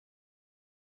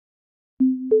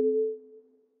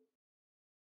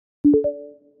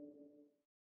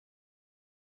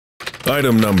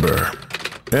Item Number: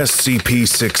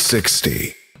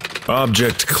 SCP-660.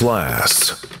 Object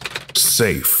Class: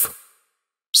 Safe.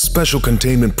 Special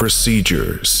Containment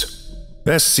Procedures: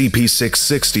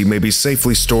 SCP-660 may be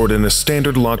safely stored in a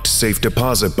standard locked safe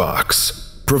deposit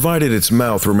box, provided its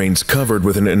mouth remains covered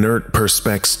with an inert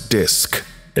Perspex disc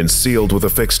and sealed with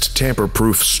affixed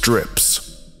tamper-proof strips.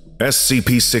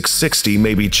 SCP-660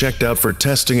 may be checked out for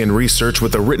testing and research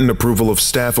with the written approval of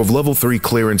staff of Level 3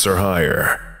 clearance or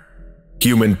higher.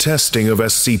 Human testing of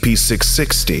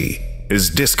SCP-660 is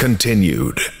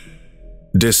discontinued.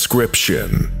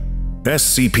 Description: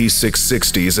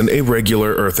 SCP-660 is an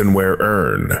irregular earthenware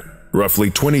urn, roughly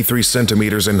 23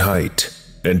 centimeters in height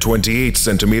and 28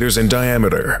 centimeters in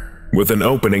diameter, with an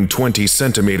opening 20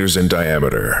 centimeters in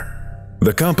diameter.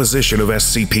 The composition of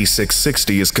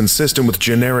SCP-660 is consistent with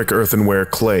generic earthenware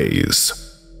clays.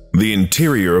 The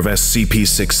interior of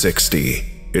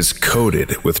SCP-660 is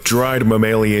coated with dried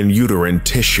mammalian uterine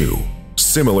tissue,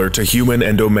 similar to human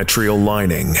endometrial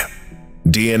lining.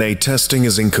 DNA testing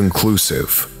is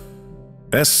inconclusive.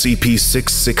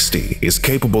 SCP-660 is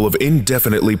capable of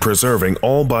indefinitely preserving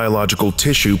all biological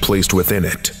tissue placed within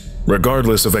it,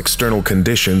 regardless of external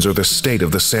conditions or the state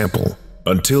of the sample,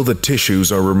 until the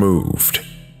tissues are removed.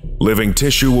 Living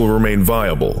tissue will remain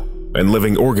viable, and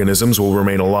living organisms will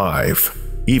remain alive,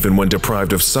 even when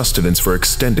deprived of sustenance for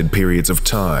extended periods of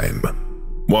time.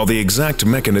 While the exact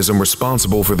mechanism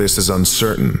responsible for this is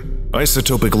uncertain,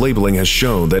 isotopic labeling has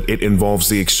shown that it involves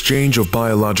the exchange of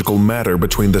biological matter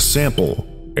between the sample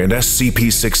and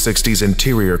SCP-660's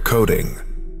interior coating.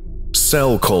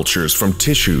 Cell cultures from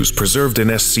tissues preserved in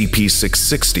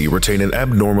SCP-660 retain an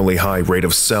abnormally high rate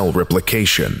of cell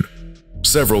replication.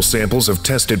 Several samples have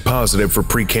tested positive for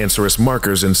precancerous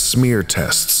markers in smear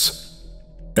tests.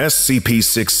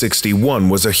 SCP-661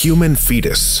 was a human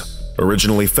fetus,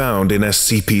 originally found in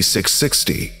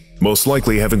SCP-660, most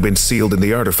likely having been sealed in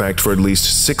the artifact for at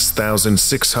least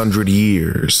 6,600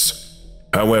 years.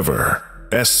 However,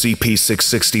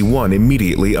 SCP-661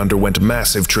 immediately underwent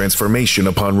massive transformation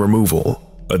upon removal,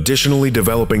 additionally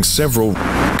developing several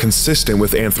consistent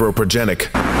with anthropogenic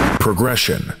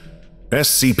progression.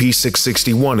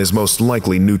 SCP-661 is most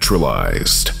likely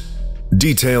neutralized.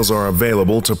 Details are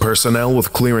available to personnel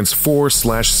with Clearance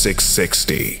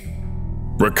 4/660.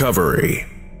 Recovery: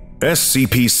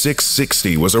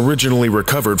 SCP-660 was originally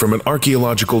recovered from an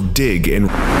archaeological dig in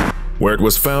where it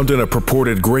was found in a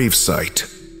purported gravesite,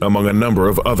 among a number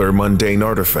of other mundane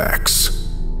artifacts.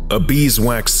 A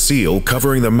beeswax seal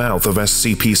covering the mouth of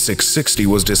SCP-660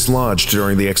 was dislodged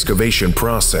during the excavation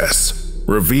process,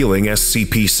 revealing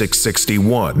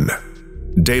SCP-661.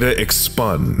 Data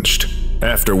expunged,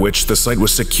 after which the site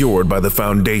was secured by the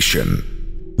Foundation.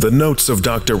 The notes of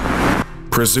Dr.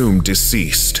 presumed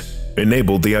deceased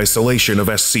enabled the isolation of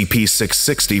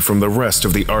SCP-660 from the rest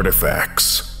of the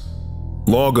artifacts.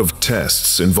 Log of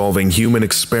tests involving human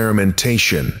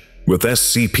experimentation with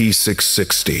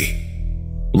SCP-660.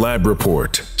 Lab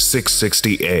Report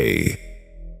 660-A.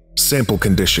 Sample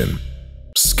condition: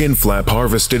 skin flap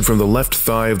harvested from the left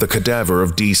thigh of the cadaver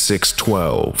of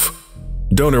D612.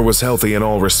 Donor was healthy in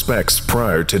all respects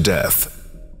prior to death.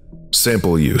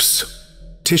 Sample use: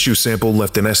 tissue sample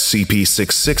left in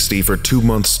SCP-660 for 2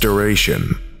 months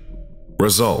duration.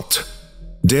 Result: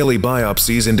 daily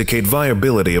biopsies indicate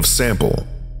viability of sample.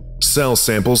 Cell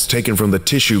samples taken from the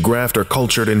tissue graft are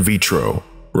cultured in vitro,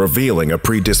 revealing a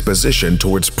predisposition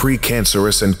towards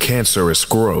precancerous and cancerous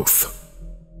growth.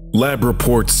 Lab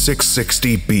Report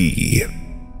 660-B.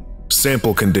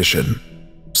 Sample condition: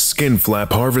 skin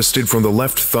flap harvested from the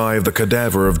left thigh of the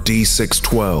cadaver of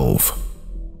D612.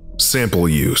 Sample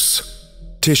use: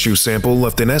 tissue sample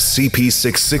left in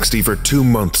SCP-660 for 2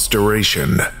 months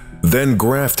duration, then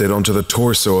grafted onto the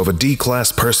torso of a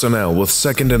D-Class personnel with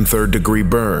 2nd and 3rd degree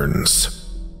burns.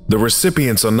 The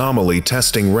recipient's anomaly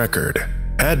testing record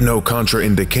had no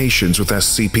contraindications with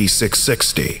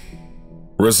SCP-660.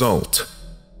 Result: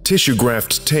 tissue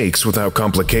graft takes without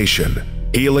complication,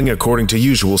 healing according to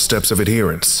usual steps of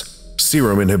adherence,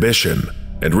 serum inhibition,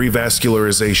 and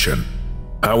revascularization.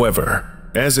 However,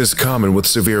 as is common with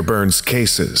severe burns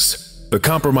cases, the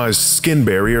compromised skin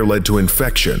barrier led to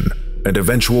infection and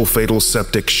eventual fatal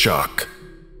septic shock.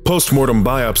 Postmortem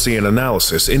biopsy and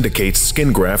analysis indicates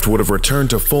skin graft would have returned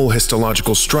to full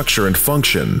histological structure and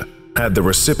function had the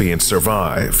recipient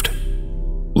survived.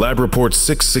 Lab Report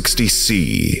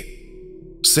 660-C.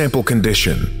 Sample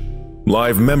condition: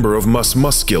 live member of Mus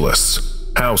musculus,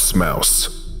 house mouse,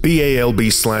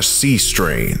 BALB/C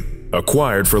strain,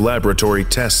 acquired for laboratory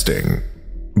testing.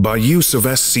 By use of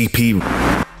SCP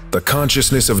the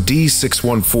consciousness of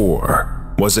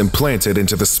D614 was implanted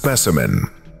into the specimen.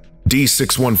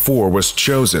 D614 was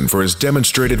chosen for his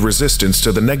demonstrated resistance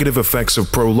to the negative effects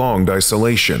of prolonged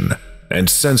isolation and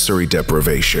sensory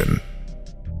deprivation.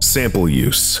 Sample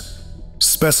use: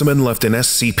 specimen left in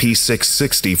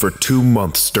SCP-660 for 2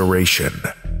 months duration.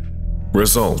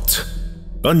 Result: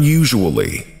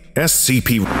 unusually,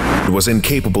 SCP was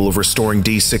incapable of restoring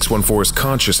D614's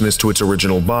consciousness to its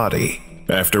original body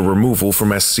after removal from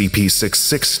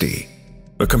SCP-660.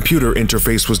 A computer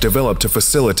interface was developed to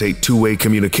facilitate two-way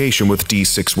communication with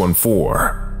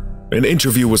D614. An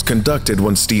interview was conducted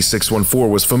once D614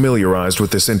 was familiarized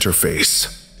with this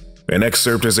interface. An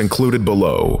excerpt is included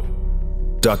below.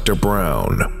 Dr.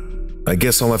 Brown, I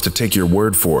guess I'll have to take your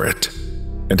word for it.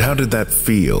 And how did that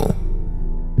feel?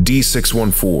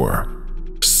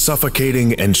 D614,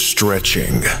 suffocating and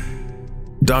stretching.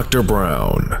 Dr.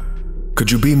 Brown,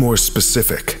 could you be more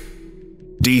specific?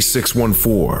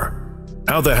 D614,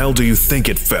 how the hell do you think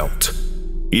it felt?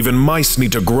 Even mice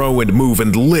need to grow and move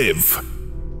and live.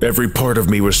 Every part of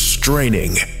me was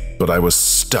straining, but I was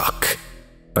stuck.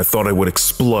 I thought I would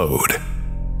explode.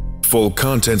 Full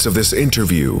contents of this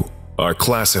interview are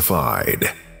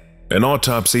classified. An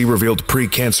autopsy revealed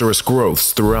precancerous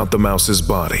growths throughout the mouse's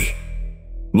body.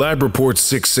 Lab report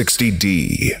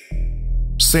 660D.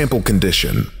 Sample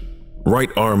condition: right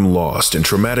arm lost and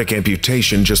traumatic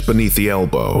amputation just beneath the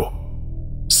elbow.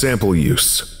 Sample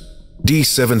use: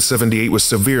 D778 was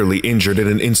severely injured in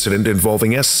an incident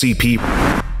involving SCP.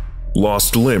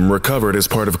 Lost limb recovered as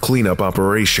part of cleanup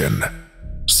operation.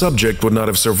 Subject would not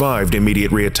have survived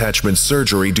immediate reattachment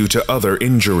surgery due to other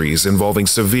injuries involving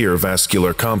severe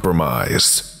vascular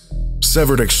compromise.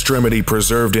 Severed extremity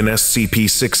preserved in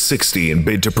SCP-660 in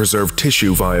bid to preserve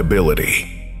tissue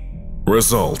viability.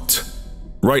 Result: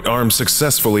 right arm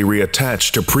successfully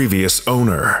reattached to previous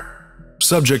owner.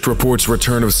 Subject reports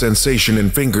return of sensation in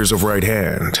fingers of right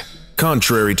hand,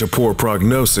 contrary to poor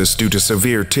prognosis due to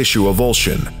severe tissue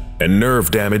avulsion and nerve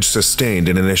damage sustained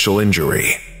in initial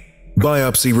injury.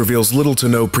 Biopsy reveals little to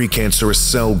no precancerous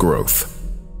cell growth.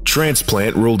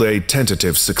 Transplant ruled a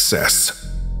tentative success.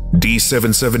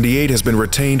 D778 has been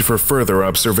retained for further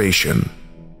observation.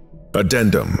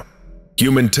 Addendum: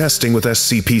 human testing with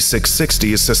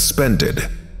SCP-660 is suspended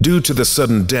due to the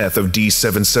sudden death of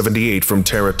D778 from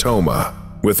teratoma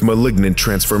with malignant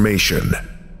transformation.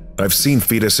 I've seen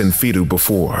fetus in fetu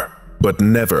before, but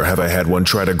never have I had one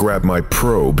try to grab my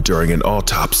probe during an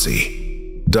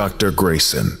autopsy. Dr.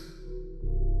 Grayson.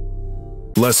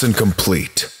 Lesson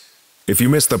complete. If you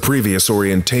missed the previous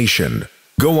orientation,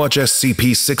 go watch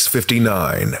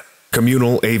SCP-659,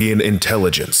 Communal Avian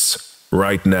Intelligence,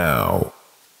 right now.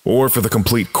 Or for the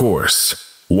complete course,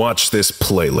 watch this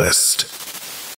playlist.